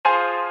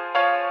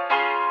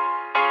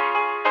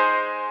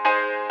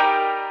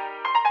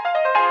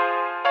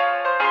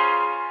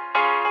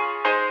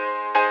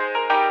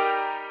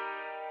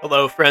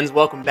Hello, friends.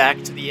 Welcome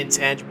back to the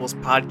Intangibles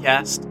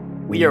podcast.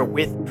 We are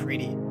with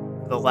Preethi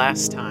for the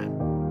last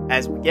time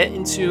as we get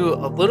into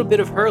a little bit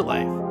of her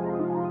life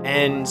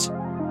and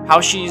how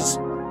she's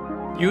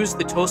used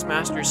the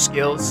Toastmasters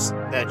skills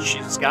that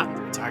she's gotten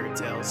through Tiger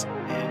Tales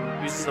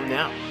and uses them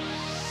now.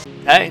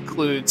 That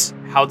includes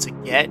how to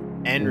get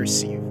and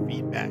receive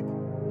feedback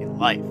in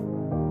life.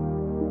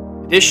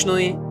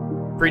 Additionally,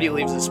 Preethi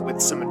leaves us with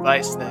some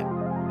advice that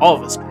all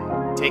of us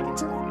can take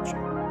into the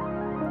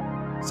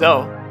future.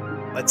 So,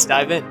 let's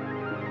dive in.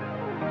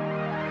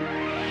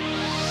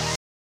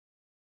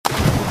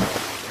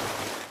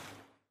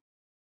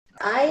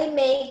 I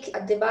make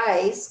a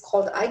device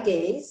called eye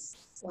gaze.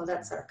 Well,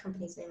 that's our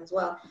company's name as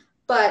well.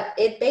 But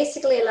it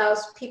basically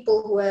allows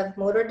people who have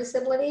motor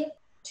disability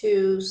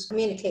to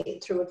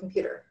communicate through a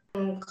computer.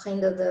 I'm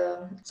kind of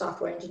the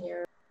software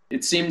engineer.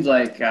 It seemed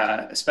like,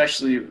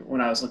 especially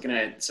when I was looking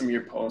at some of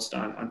your posts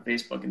on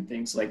Facebook and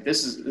things, like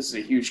this is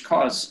a huge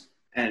cause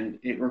and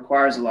it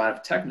requires a lot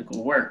of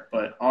technical work,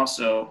 but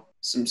also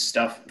some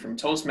stuff from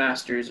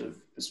Toastmasters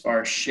as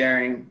far as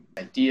sharing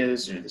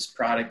ideas or this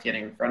product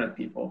getting in front of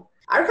people.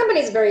 Our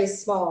company is very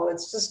small.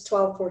 It's just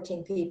 12,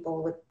 14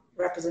 people with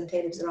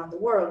representatives around the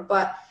world.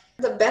 But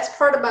the best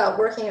part about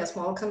working in a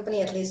small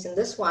company, at least in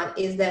this one,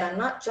 is that I'm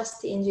not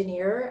just the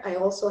engineer. I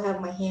also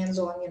have my hands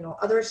on,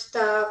 other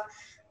stuff.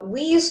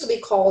 We used to be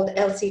called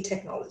LC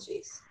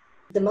Technologies.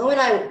 The moment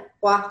I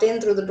walked in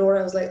through the door,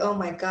 I was like, oh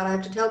my God, I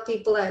have to tell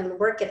people I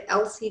work at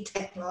LC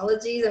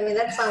Technologies. I mean,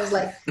 that sounds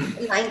like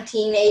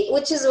 1980,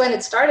 which is when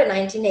it started,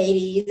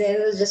 1980s. And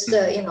it was just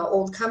a,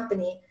 old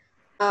company.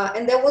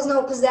 And there was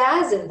no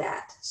pizzazz in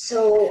that.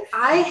 So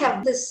I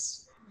have this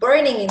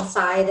burning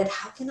inside that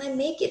how can I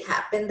make it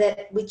happen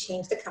that we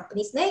change the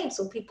company's name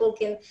so people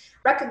can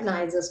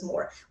recognize us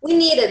more. We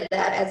needed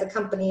that as a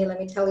company. Let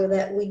me tell you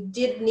that we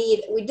do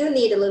need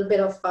a little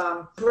bit of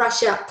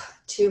brush up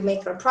to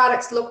make our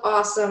products look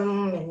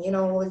awesome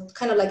and,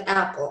 kind of like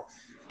Apple.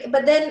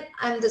 But then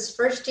I'm this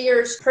first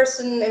year's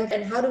person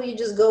and how do you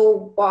just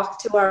go walk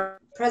to our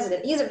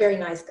president? He's a very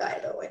nice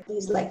guy though. And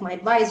he's like my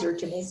advisor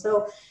to me.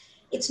 So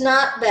it's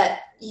not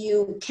that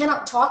you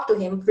cannot talk to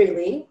him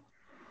freely,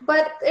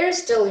 but there's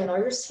still,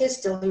 he's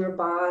still your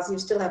boss. You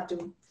still have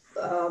to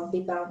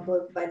be bound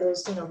by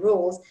those,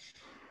 rules.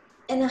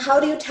 And how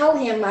do you tell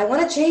him, I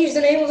want to change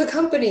the name of the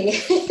company?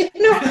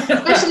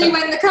 Especially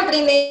when the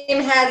company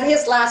name has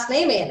his last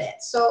name in it.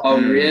 So, oh,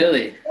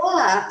 really?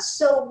 Yeah.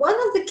 So one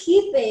of the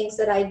key things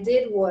that I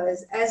did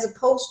was, as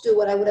opposed to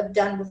what I would have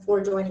done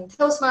before joining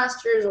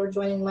Toastmasters or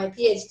joining my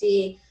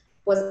PhD,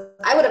 was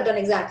I would have done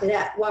exactly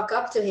that. Walk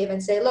up to him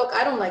and say, look,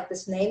 I don't like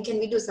this name. Can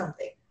we do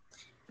something?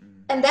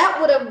 And that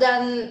would have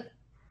done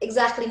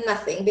exactly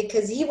nothing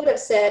because he would have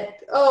said,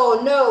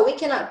 oh, no, we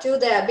cannot do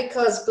that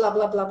because blah,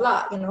 blah, blah,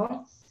 blah,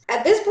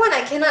 At this point,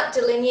 I cannot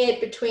delineate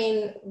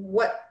between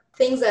what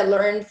things I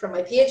learned from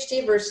my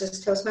PhD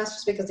versus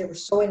Toastmasters because they were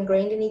so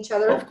ingrained in each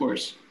other. Of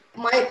course.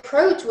 My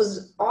approach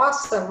was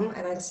awesome,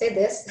 and I say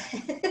this,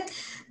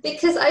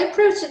 because I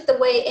approached it the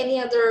way any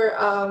other,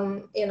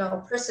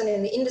 person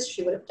in the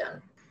industry would have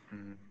done.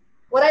 Mm-hmm.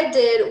 What I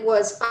did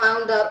was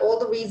found out all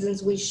the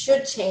reasons we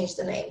should change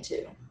the name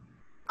to.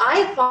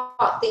 I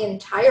thought the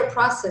entire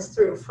process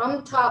through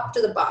from top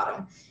to the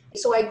bottom.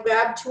 So I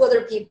grabbed two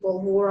other people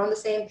who were on the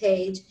same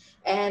page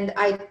and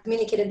I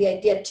communicated the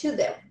idea to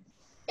them.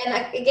 And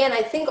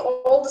I think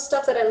all the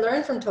stuff that I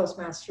learned from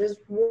Toastmasters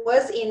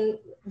was in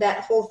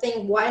that whole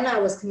thing when I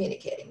was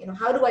communicating.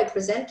 How do I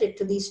present it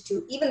to these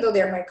two, even though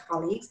they're my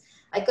colleagues?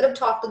 I could have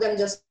talked to them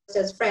just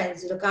as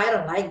friends. Look, I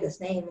don't like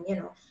this name,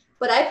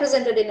 but I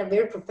presented it in a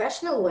very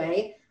professional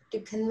way to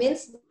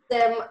convince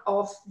them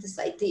of this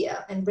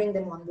idea and bring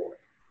them on board.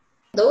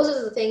 Those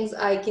are the things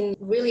I can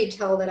really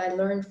tell that I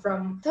learned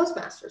from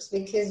Toastmasters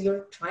because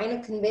you're trying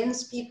to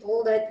convince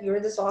people that you're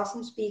this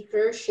awesome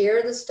speaker,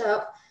 share the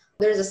stuff.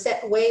 There's a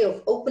set way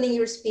of opening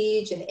your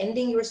speech and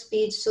ending your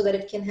speech so that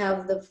it can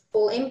have the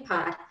full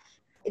impact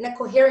in a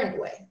coherent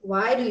way.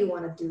 Why do you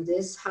want to do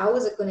this? How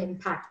is it going to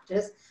impact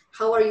us?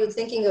 How are you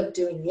thinking of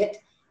doing it?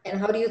 And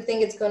how do you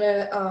think it's going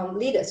to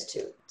lead us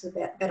to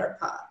that better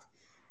path?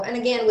 And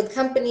again, with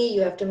company,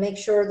 you have to make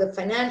sure the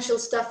financial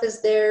stuff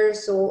is there.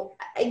 So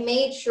I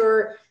made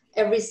sure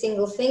every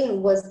single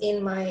thing was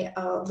in my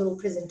little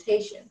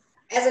presentation.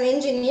 As an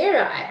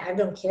engineer, I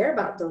don't care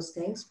about those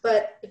things.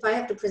 But if I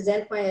have to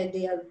present my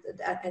idea,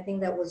 I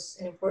think that was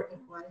an important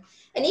one.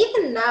 And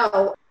even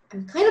now,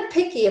 I'm kind of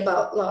picky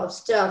about a lot of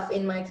stuff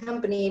in my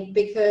company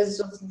because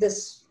of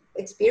this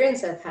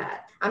experience I've had.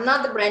 I'm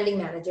not the branding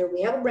manager.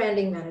 We have a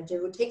branding manager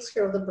who takes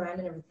care of the brand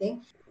and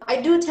everything.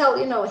 I do tell,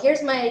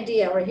 here's my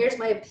idea or here's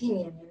my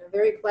opinion in a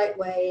very polite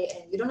way,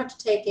 and you don't have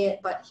to take it,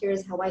 but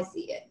here's how I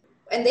see it.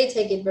 And they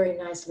take it very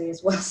nicely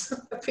as well, so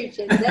I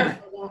appreciate them for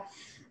that.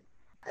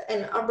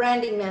 And our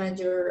branding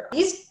manager,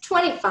 he's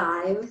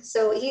 25,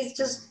 so he's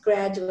just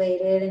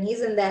graduated, and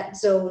he's in that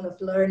zone of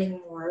learning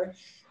more.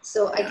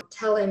 So I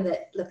tell him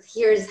that, look,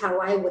 here's how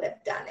I would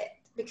have done it.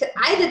 Because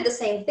I did the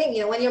same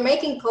thing. When you're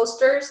making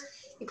posters,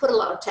 you put a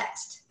lot of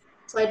text.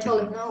 So I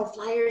told him, no,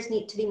 flyers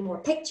need to be more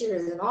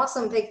pictures and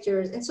awesome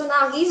pictures. And so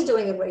now he's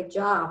doing a great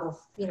job of,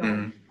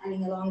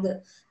 adding along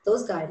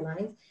those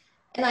guidelines.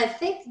 And I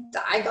think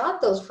I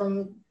got those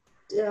from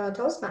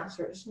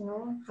Toastmasters.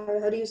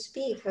 How do you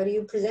speak? How do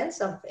you present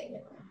something?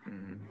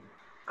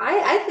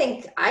 I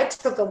think I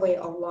took away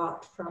a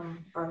lot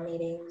from our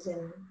meetings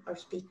and our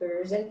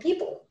speakers and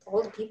people,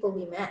 all the people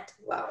we met.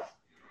 Wow.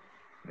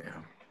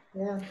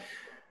 Yeah.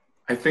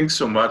 I think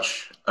so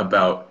much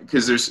about,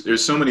 because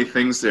there's so many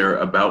things there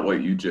about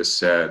what you just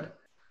said.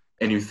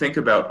 And you think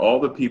about all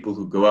the people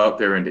who go out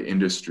there into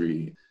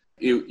industry.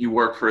 You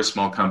work for a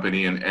small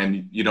company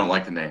and you don't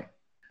like the name.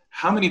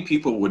 How many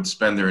people would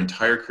spend their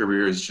entire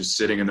careers just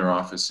sitting in their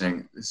office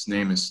saying, this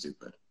name is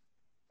stupid.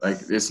 Like,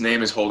 this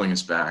name is holding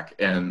us back.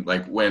 And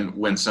like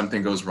when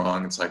something goes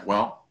wrong, it's like,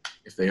 well,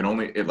 if they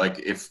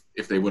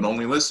would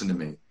only listen to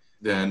me.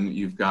 Then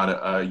you've got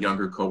a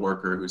younger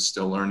coworker who's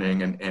still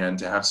learning, and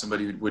to have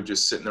somebody who would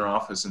just sit in their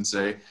office and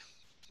say,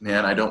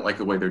 man, I don't like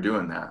the way they're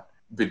doing that.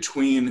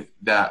 Between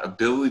that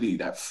ability,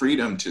 that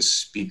freedom to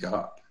speak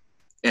up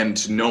and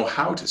to know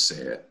how to say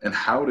it and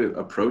how to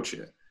approach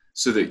it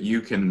so that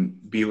you can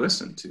be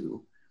listened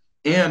to,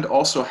 and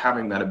also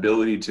having that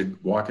ability to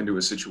walk into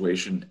a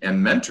situation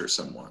and mentor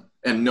someone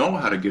and know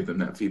how to give them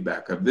that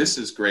feedback of, this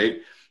is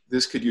great,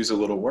 this could use a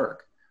little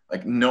work.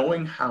 Like,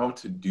 knowing how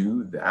to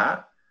do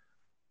that,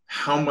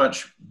 how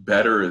much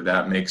better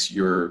that makes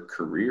your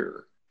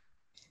career.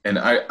 And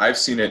I've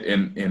seen it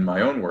in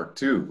my own work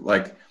too.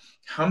 Like,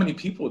 how many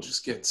people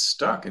just get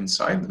stuck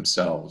inside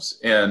themselves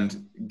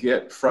and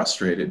get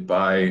frustrated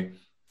by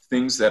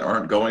things that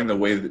aren't going the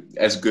way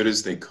as good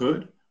as they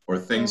could, or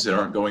things that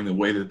aren't going the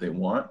way that they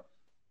want,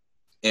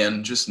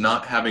 and just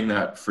not having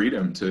that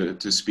freedom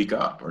to speak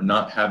up, or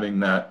not having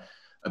that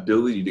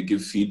ability to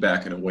give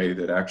feedback in a way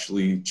that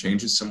actually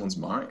changes someone's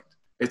mind.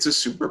 It's a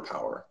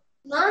superpower.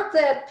 Not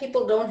that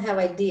people don't have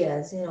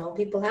ideas,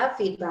 people have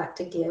feedback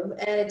to give,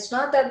 and it's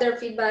not that their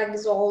feedback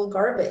is all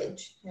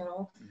garbage,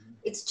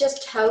 It's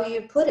just how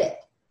you put it.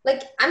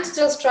 Like, I'm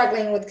still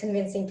struggling with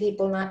convincing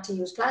people not to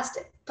use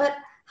plastic, but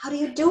how do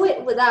you do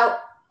it without,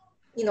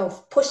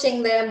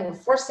 pushing them or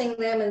forcing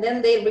them, and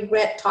then they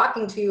regret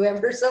talking to you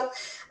ever so.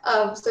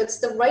 So it's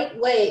the right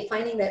way,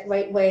 finding that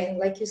right way, and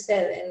like you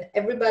said, and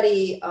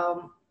everybody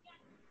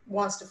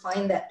wants to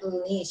find that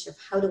little niche of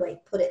how do I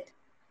put it.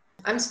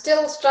 I'm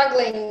still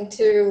struggling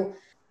to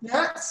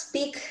not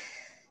speak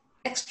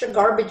extra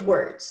garbage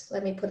words.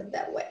 Let me put it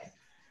that way.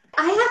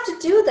 I have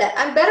to do that.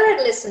 I'm better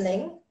at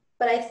listening,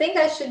 but I think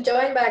I should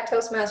join back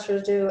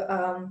Toastmasters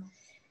to,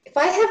 if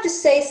I have to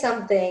say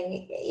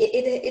something,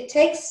 it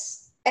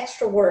takes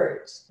extra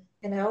words.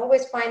 And I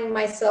always find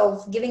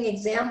myself giving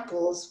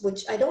examples,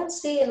 which I don't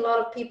see in a lot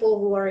of people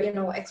who are,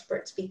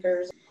 expert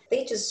speakers.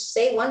 They just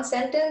say one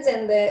sentence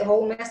and the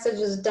whole message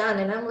is done.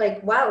 And I'm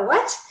like, wow,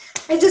 what?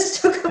 I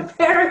just took a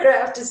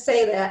paragraph to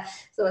say that.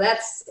 So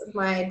that's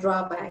my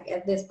drawback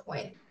at this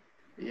point.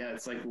 Yeah,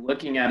 it's like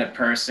looking at a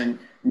person,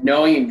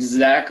 knowing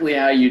exactly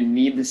how you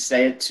need to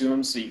say it to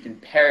them so you can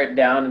pare it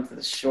down into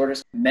the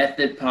shortest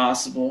method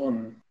possible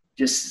and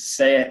just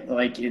say it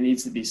like it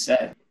needs to be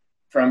said.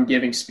 From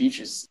giving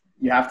speeches,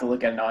 you have to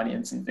look at an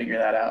audience and figure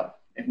that out.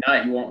 If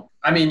not, you won't.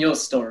 I mean, you'll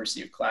still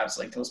receive claps.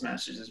 Like,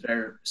 Toastmasters is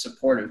very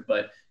supportive,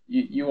 but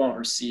you won't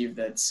receive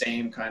that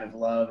same kind of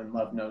love and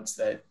love notes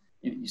that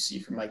you see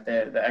from like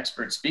the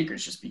expert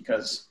speakers, just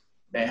because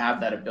they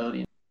have that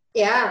ability.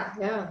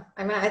 Yeah.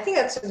 I mean, I think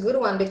that's a good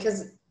one,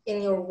 because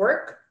in your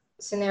work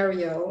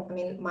scenario, I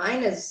mean,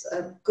 mine is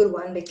a good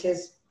one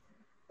because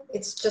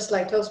it's just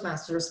like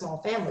Toastmasters, a small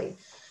family.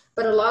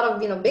 But a lot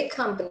of, big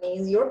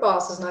companies, your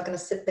boss is not going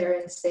to sit there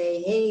and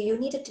say, hey, you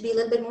needed to be a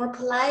little bit more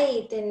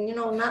polite and,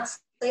 not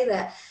say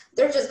that.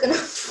 They're just going to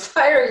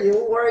fire you,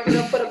 or,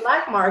 put a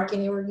black mark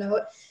in your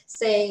note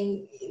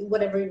saying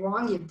whatever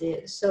wrong you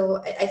did.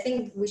 So I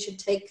think we should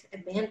take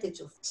advantage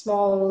of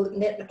small,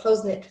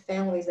 close-knit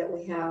families that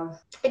we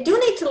have. I do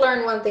need to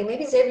learn one thing.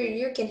 Maybe, Xavier,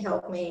 you can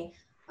help me.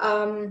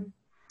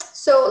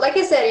 So like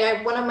I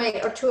said,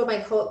 two of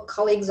my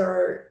colleagues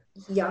are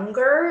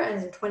younger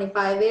and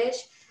 25-ish.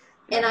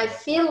 And I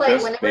feel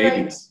like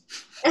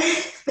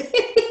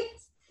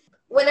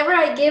whenever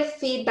I give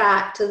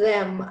feedback to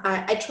them,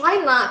 I try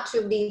not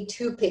to be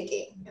too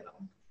picky,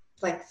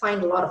 like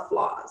find a lot of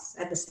flaws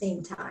at the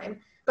same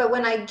time. But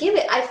when I give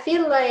it, I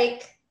feel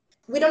like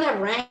we don't have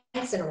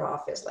ranks in our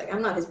office. Like,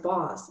 I'm not his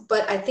boss,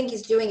 but I think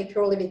he's doing it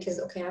purely because,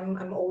 okay,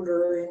 I'm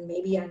older and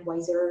maybe I'm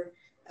wiser,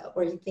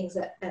 or he thinks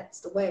that that's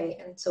the way.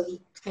 And so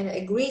he kind of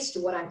agrees to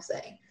what I'm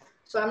saying.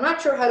 So I'm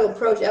not sure how to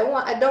approach it.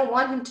 I don't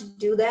want him to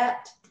do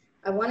that.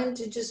 I want him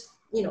to just,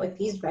 if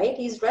he's right,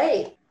 he's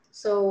right.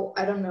 So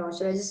I don't know.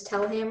 Should I just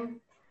tell him,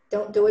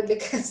 don't do it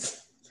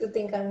because you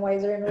think I'm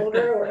wiser and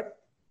older? Or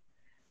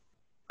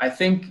I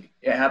think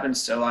it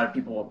happens to a lot of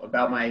people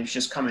about my age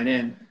just coming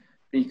in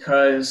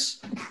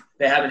because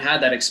they haven't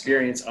had that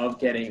experience of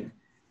getting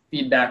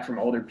feedback from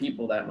older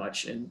people that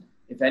much. And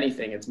if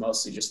anything, it's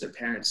mostly just their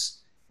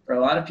parents. For a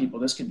lot of people,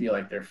 this could be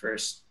like their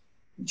first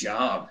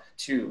job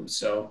too.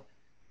 So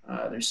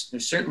there's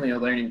certainly a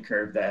learning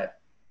curve that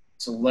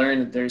to learn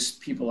that there's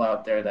people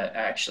out there that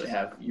actually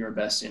have your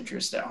best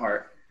interest at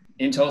heart.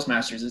 In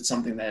Toastmasters, it's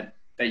something that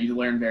you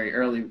learn very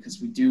early,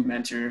 because we do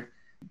mentor,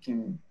 you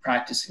can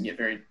practice and get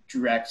very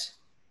direct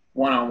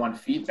one-on-one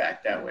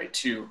feedback that way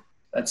too.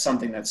 That's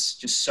something that's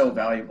just so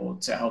valuable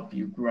to help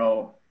you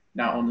grow,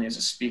 not only as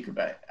a speaker,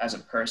 but as a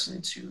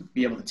person, to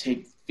be able to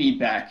take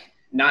feedback,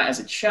 not as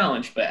a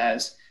challenge, but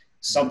as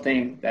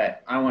something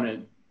that I want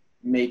to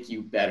make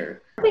you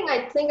better.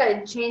 I think I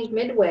changed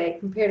midway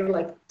compared to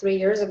like 3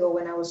 years ago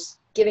when I was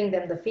giving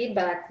them the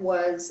feedback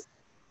was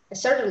I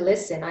started to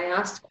listen. I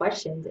asked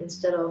questions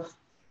instead of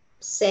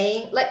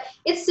saying, like,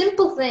 it's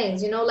simple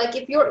things, like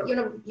if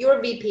you're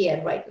a VP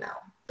Ed right now,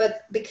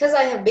 but because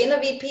I have been a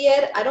VP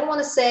Ed, I don't want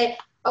to say,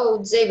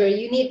 oh, Xavier,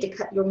 you need to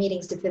cut your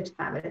meetings to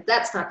 55 minutes.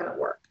 That's not going to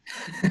work.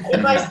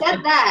 If I said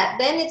that,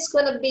 then it's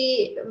going to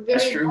be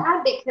very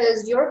bad,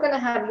 because you're going to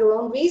have your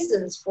own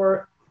reasons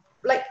for,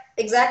 like,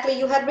 exactly,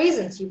 you had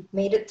reasons. You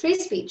made it 3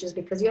 speeches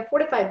because you have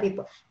 45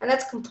 people, and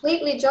that's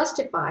completely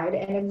justified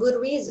and a good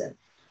reason.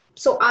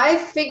 So I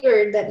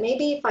figured that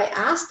maybe if I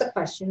asked the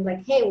question,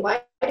 like, hey,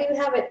 why do you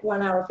have it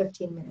 1 hour,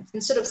 15 minutes?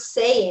 Instead of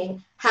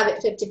saying, have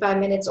it 55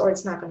 minutes or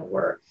it's not going to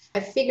work.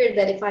 I figured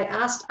that if I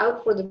asked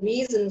out for the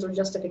reasons or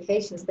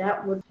justifications,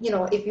 that would,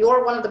 if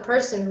you're one of the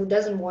person who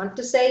doesn't want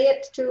to say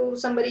it to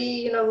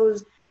somebody,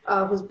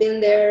 who's been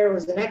there,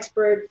 who's an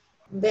expert,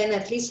 then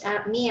at least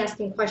me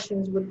asking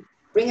questions would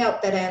bring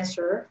out that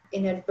answer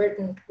in an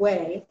advertent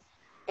way.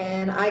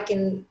 And I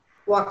can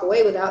walk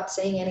away without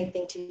saying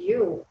anything to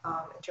you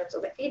in terms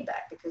of the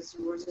feedback, because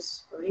you were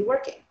just already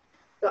working.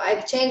 So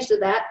I've changed to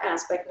that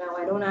aspect now.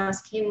 I don't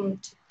ask him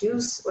to do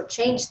or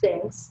change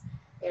things.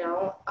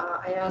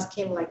 I ask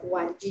him, like,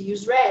 why did you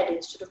use red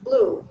instead of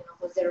blue?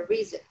 Was there a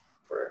reason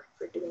for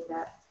doing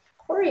that?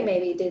 Corey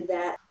maybe did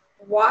that.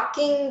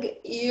 Walking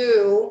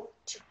you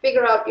to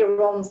figure out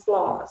your own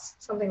flaws,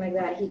 something like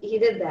that. He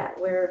did that,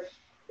 where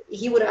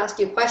he would ask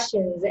you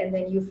questions and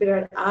then you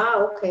figure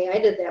out, okay, I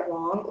did that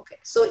wrong. Okay.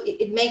 So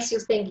it makes you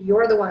think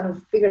you're the one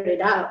who figured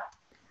it out.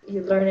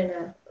 You learn in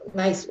a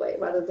nice way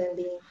rather than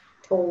being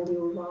told you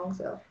were wrong.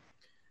 So.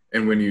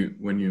 And when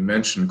you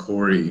mention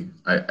Corey,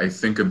 I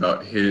think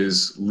about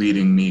his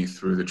leading me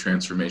through the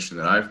transformation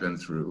that I've been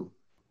through,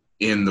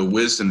 in the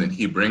wisdom that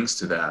he brings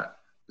to that.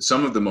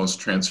 Some of the most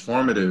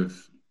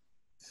transformative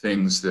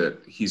things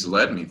that he's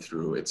led me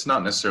through, it's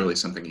not necessarily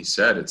something he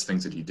said, it's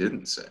things that he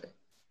didn't say.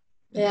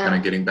 Yeah. Kind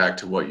of getting back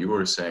to what you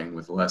were saying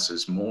with less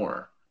is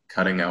more,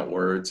 cutting out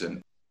words.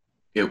 And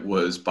it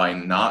was by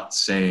not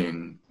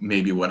saying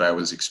maybe what I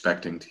was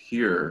expecting to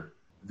hear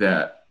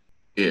that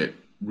it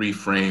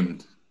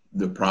reframed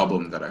the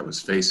problem that I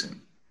was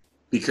facing.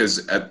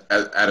 Because at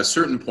a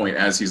certain point,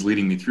 as he's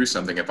leading me through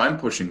something, if I'm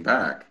pushing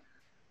back,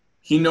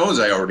 he knows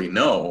I already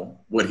know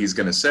what he's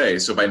going to say.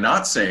 So by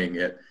not saying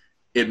it,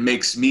 it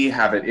makes me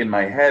have it in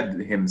my head,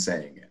 him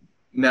saying it.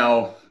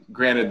 Now,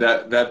 granted,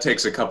 that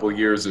takes a couple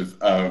years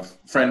of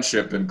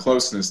friendship and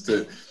closeness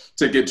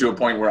to get to a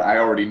point where I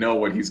already know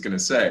what he's going to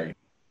say.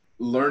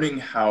 Learning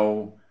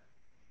how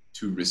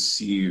to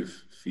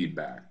receive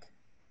feedback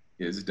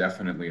is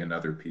definitely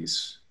another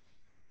piece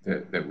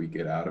that we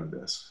get out of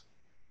this.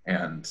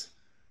 And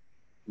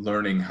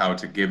learning how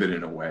to give it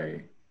in a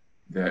way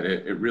that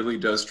it really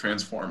does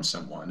transform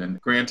someone. And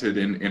granted,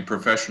 in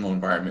professional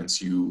environments,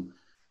 you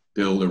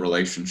build a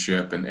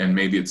relationship, and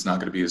maybe it's not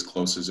going to be as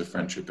close as a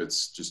friendship,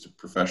 it's just a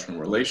professional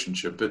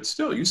relationship, but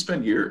still you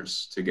spend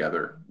years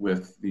together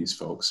with these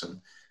folks. And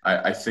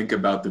I think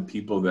about the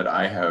people that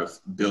I have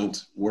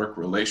built work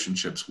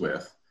relationships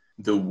with,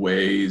 the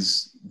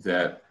ways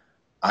that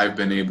I've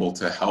been able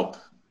to help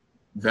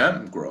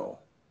them grow.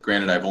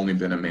 Granted, I've only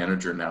been a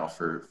manager now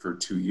for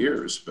 2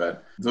 years,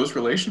 but those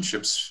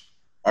relationships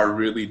are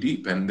really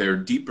deep, and they're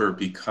deeper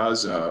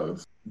because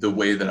of the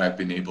way that I've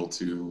been able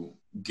to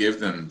give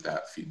them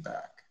that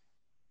feedback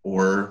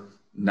or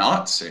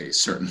not say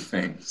certain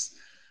things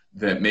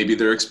that maybe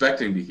they're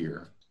expecting to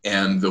hear,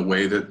 and the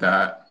way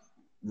that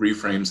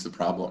reframes the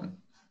problem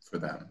for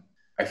them.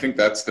 I think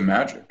that's the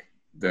magic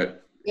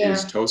that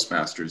is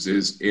Toastmasters,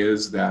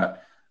 is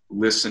that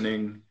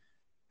listening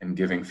and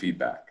giving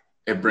feedback.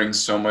 It brings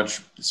so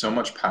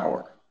much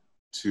power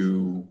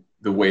to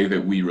the way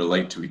that we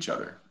relate to each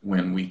other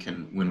when we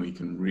can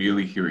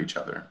really hear each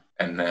other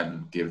and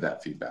then give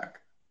that feedback.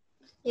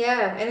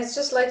 Yeah, and it's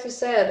just like you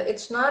said,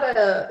 it's not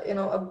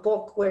a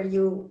book where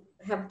you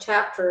have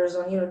chapters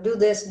on, do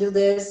this,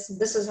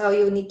 this is how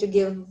you need to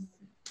give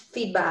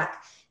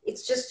feedback.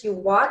 It's just you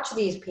watch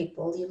these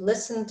people, you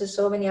listen to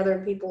so many other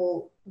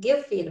people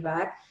give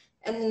feedback,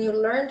 and then you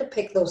learn to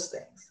pick those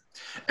things.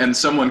 And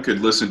someone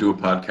could listen to a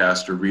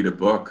podcast or read a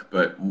book,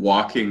 but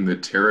walking the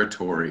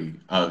territory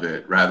of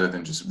it rather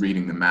than just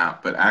reading the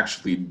map, but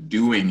actually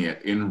doing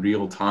it in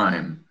real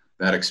time,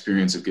 that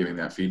experience of giving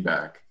that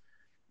feedback,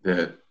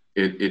 that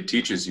it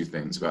teaches you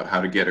things about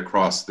how to get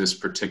across this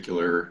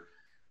particular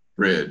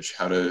bridge,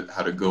 how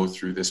to go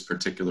through this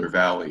particular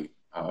valley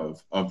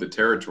of the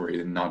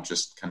territory, and not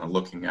just kind of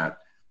looking at,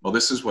 well,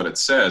 this is what it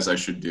says I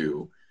should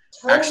do.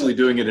 Totally. Actually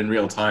doing it in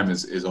real time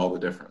is all the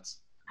difference.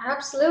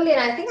 Absolutely.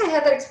 And I think I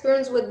had that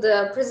experience with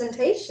the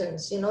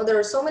presentations. You know, there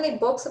are so many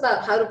books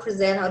about how to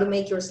present, how to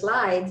make your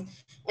slides,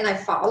 and I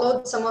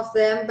followed some of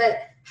them,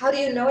 but how do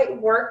you know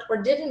it worked or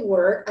didn't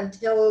work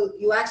until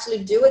you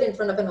actually do it in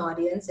front of an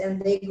audience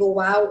and they go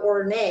wow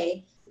or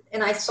nay?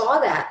 And I saw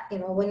that, you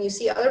know, when you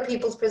see other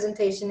people's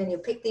presentation and you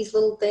pick these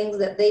little things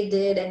that they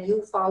did and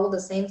you follow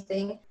the same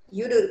thing,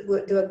 you do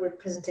a good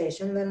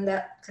presentation, then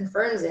that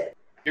confirms it.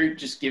 You're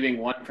just giving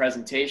one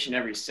presentation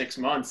every 6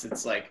 months.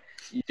 It's like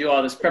you do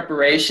all this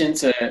preparation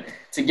to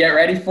get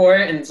ready for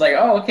it, and it's like,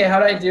 oh, okay, how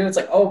did I do? It's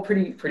like, oh,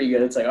 pretty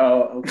good. It's like,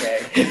 oh, okay.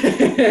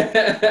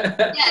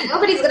 Yeah,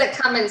 nobody's gonna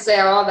come and say,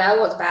 oh, that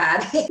was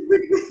bad.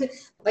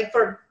 Like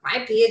for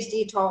my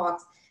PhD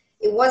talks,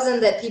 it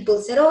wasn't that people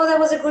said, oh, that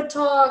was a good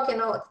talk. You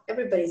know,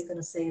 everybody's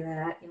gonna say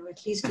that. You know,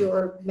 at least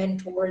your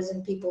mentors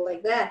and people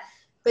like that.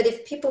 But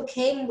if people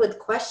came with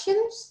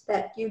questions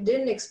that you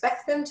didn't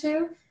expect them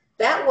to,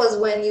 that was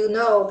when you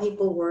know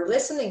people were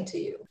listening to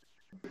you.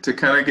 To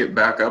kind of get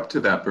back up to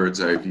that bird's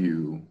eye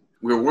view,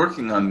 we're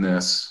working on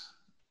this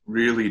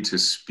really to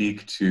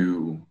speak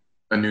to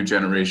a new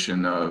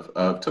generation of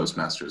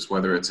Toastmasters,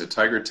 whether it's at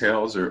Tiger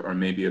Tails or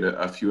maybe at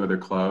a few other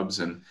clubs.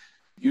 And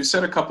you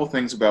said a couple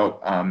things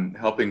about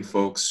helping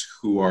folks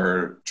who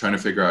are trying to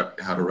figure out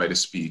how to write a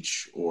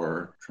speech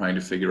or trying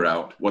to figure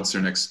out what's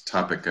their next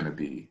topic going to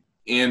be.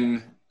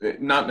 In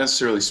not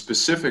necessarily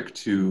specific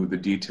to the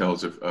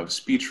details of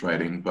speech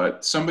writing,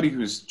 but somebody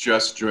who's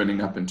just joining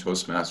up in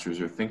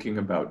Toastmasters or thinking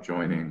about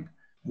joining,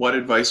 what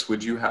advice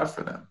would you have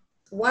for them?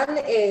 One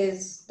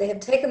is they have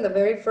taken the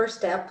very first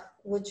step,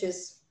 which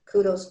is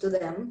kudos to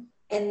them.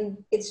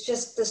 And it's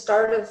just the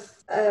start of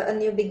a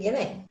new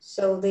beginning.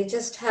 So they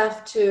just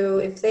have to,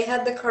 if they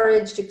had the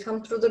courage to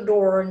come through the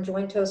door and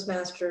join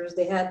Toastmasters,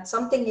 they had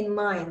something in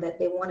mind that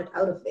they wanted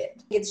out of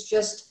it. It's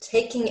just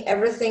taking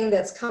everything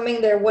that's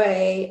coming their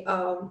way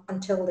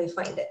until they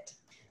find it.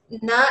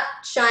 Not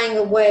shying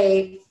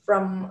away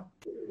from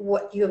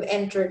what you have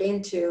entered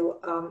into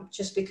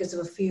just because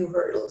of a few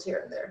hurdles here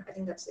and there. I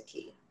think that's the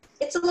key.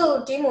 It's a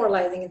little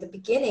demoralizing at the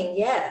beginning,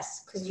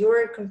 yes, because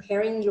you're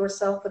comparing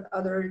yourself with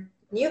other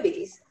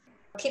newbies.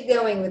 Keep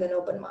going with an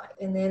open mind,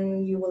 and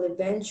then you will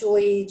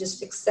eventually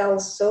just excel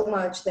so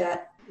much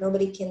that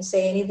nobody can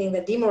say anything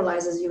that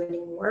demoralizes you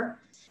anymore.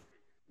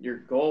 Your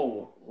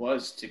goal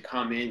was to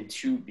come in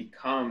to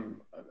become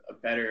a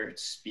better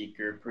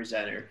speaker,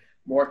 presenter,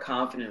 more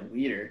confident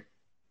leader.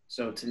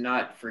 So to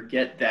not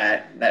forget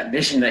that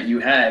mission that you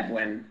had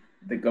when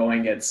the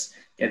going gets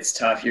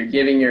tough. You're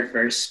giving your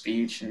first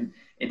speech and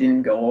it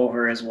didn't go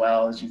over as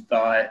well as you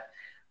thought,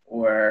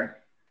 or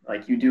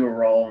like you do a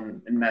role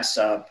and mess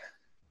up.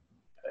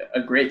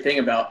 A great thing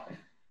about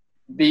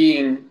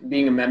being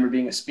a member,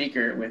 being a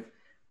speaker with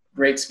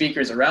great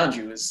speakers around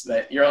you is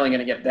that you're only going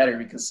to get better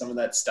because some of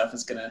that stuff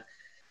is going to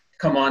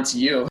come on to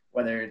you,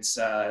 whether it's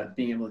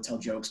being able to tell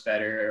jokes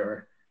better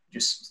or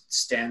just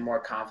stand more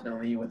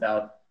confidently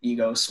without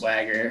ego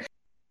swagger.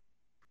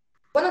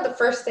 One of the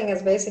first things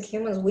as basic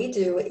humans we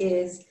do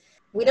is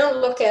we don't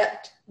look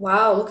at,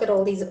 wow, look at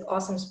all these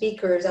awesome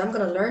speakers, I'm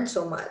going to learn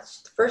so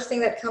much. The first thing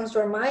that comes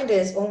to our mind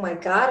is, oh my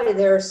God,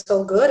 they're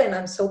so good and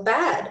I'm so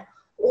bad.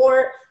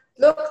 Or,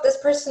 look, this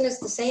person is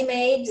the same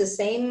age, the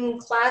same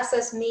class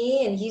as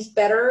me, and he's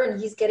better and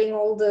he's getting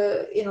all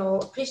the,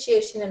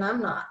 appreciation and I'm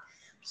not.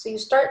 So you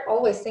start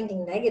always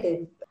thinking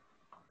negative.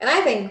 And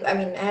I think,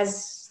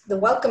 as the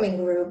welcoming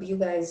group, you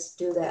guys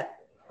do that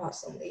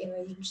awesomely.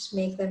 You just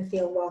make them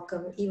feel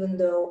welcome, even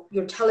though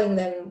you're telling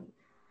them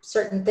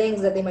certain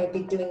things that they might be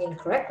doing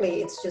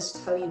incorrectly. It's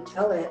just how you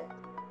tell it.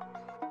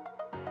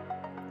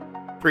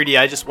 Preethi,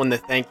 I just want to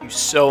thank you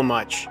so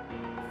much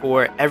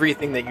for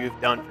everything that you've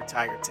done for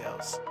Tiger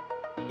Tails.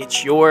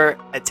 It's your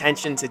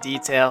attention to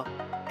detail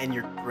and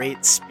your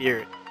great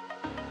spirit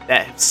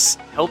that has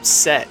helped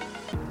set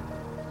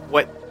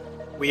what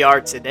we are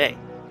today.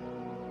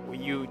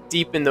 You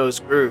deepen those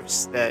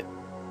grooves that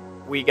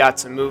we got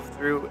to move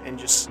through and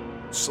just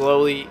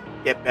slowly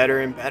get better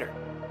and better.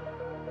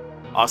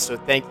 Also,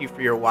 thank you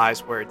for your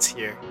wise words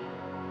here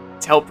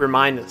to help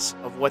remind us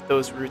of what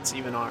those roots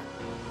even are.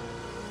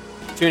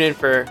 Tune in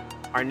for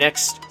our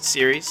next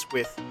series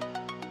with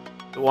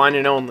the one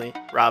and only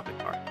Rob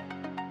McCarthy.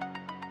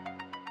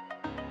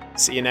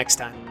 See you next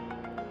time.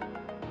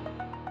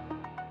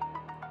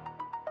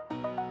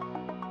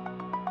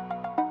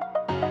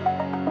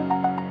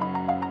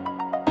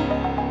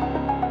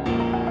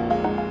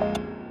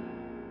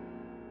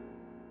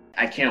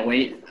 I can't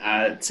wait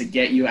to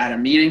get you at a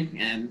meeting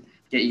and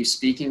get you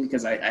speaking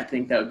because I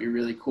think that would be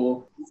really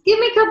cool. Just give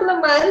me a couple of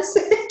months.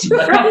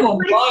 A couple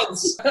of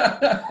months.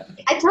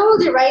 I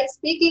told you, right?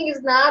 Speaking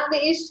is not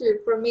the issue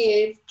for me.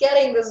 It's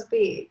getting the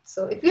speech.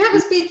 So if you have a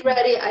speech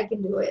ready, I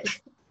can do it.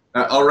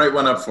 I'll write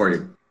one up for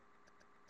you.